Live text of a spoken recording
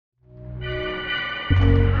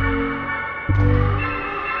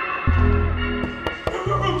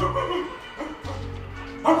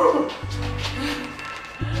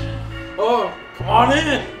Oh, come on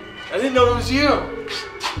in. I didn't know it was you.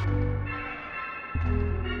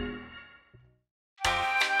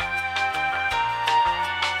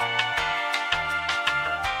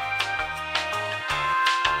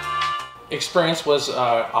 Experience was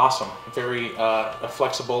awesome. Very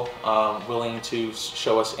flexible, willing to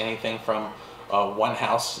show us anything from one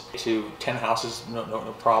house to 10 houses, no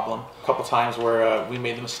problem. A couple times where we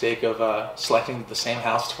made the mistake of selecting the same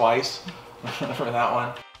house twice for that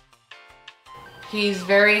one. He's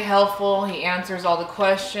very helpful. He answers all the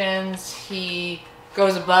questions. He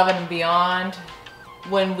goes above and beyond.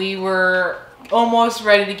 When we were almost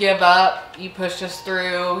ready to give up, he pushed us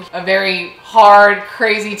through a very hard,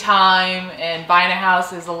 crazy time, and buying a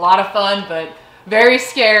house is a lot of fun, but very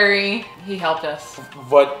scary. He helped us.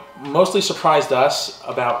 What mostly surprised us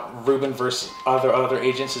about Ruben versus other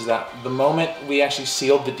agents is that the moment we actually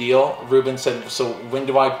sealed the deal, Ruben said, "So when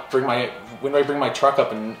do I bring my truck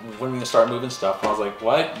up and when are we gonna start moving stuff?" And I was like,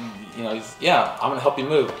 "What?" You know, he's, "Yeah, I'm gonna help you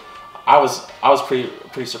move." I was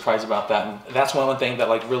pretty surprised about that, and that's one thing that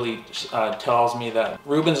like really tells me that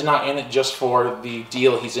Ruben's not in it just for the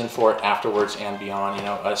deal; he's in for it afterwards and beyond. You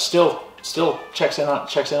know, still checks in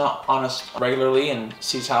on us regularly and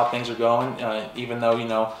sees how things are going, even though, you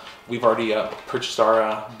know, we've already purchased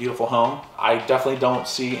our beautiful home. I definitely don't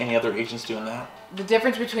see any other agents doing that. The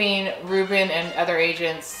difference between Ruben and other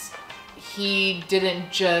agents, he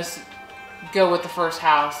didn't just go with the first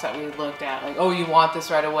house that we looked at, like, oh, you want this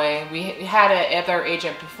right away. We had another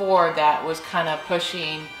agent before that was kind of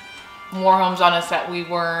pushing more homes on us that we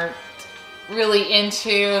weren't really into.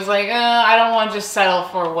 It was like, I don't want to just settle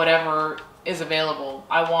for whatever is available.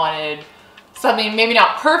 I wanted something maybe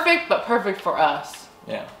not perfect, but perfect for us.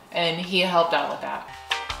 Yeah. And he helped out with that.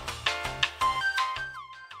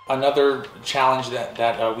 Another challenge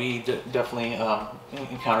that we definitely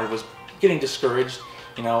encountered was getting discouraged.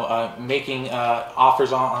 You know, making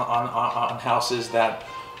offers on houses that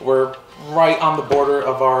were right on the border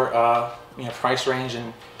of our you know, price range,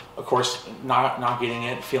 and of course not getting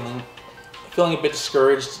it, feeling a bit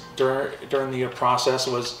discouraged during the process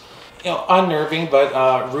was, you know, unnerving. But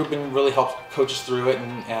Ruben really helped coach us through it,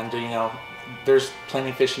 and you know, there's plenty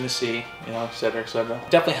of fish in the sea, you know, et cetera, et cetera.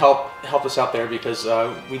 Definitely helped us out there, because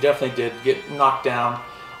we definitely did get knocked down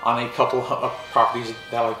on a couple of properties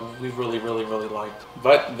that like we really liked.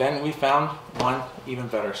 But then we found one even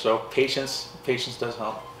better. So patience does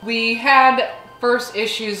help. We had first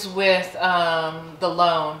issues with the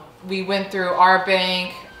loan. We went through our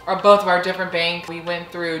bank, or both of our different banks. We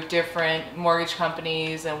went through different mortgage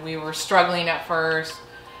companies, and we were struggling at first.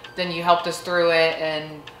 Then you helped us through it,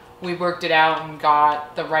 and we worked it out and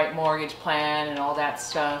got the right mortgage plan and all that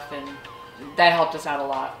stuff, and that helped us out a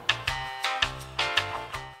lot.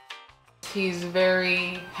 He's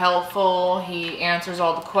very helpful. He answers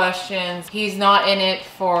all the questions. He's not in it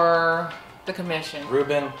for the commission.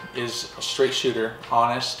 Ruben is a straight shooter,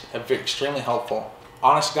 honest, extremely helpful.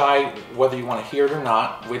 Honest guy, whether you want to hear it or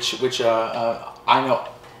not, which I know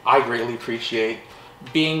I greatly appreciate.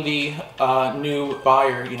 Being the new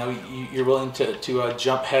buyer, you know, you're willing to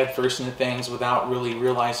jump head first into things without really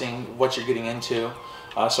realizing what you're getting into.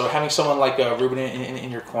 So having someone like Ruben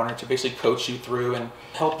in your corner to basically coach you through and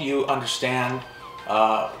help you understand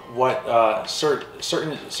what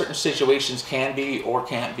certain situations can be or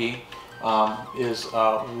can't be is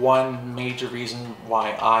one major reason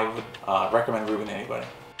why I would recommend Ruben to anybody.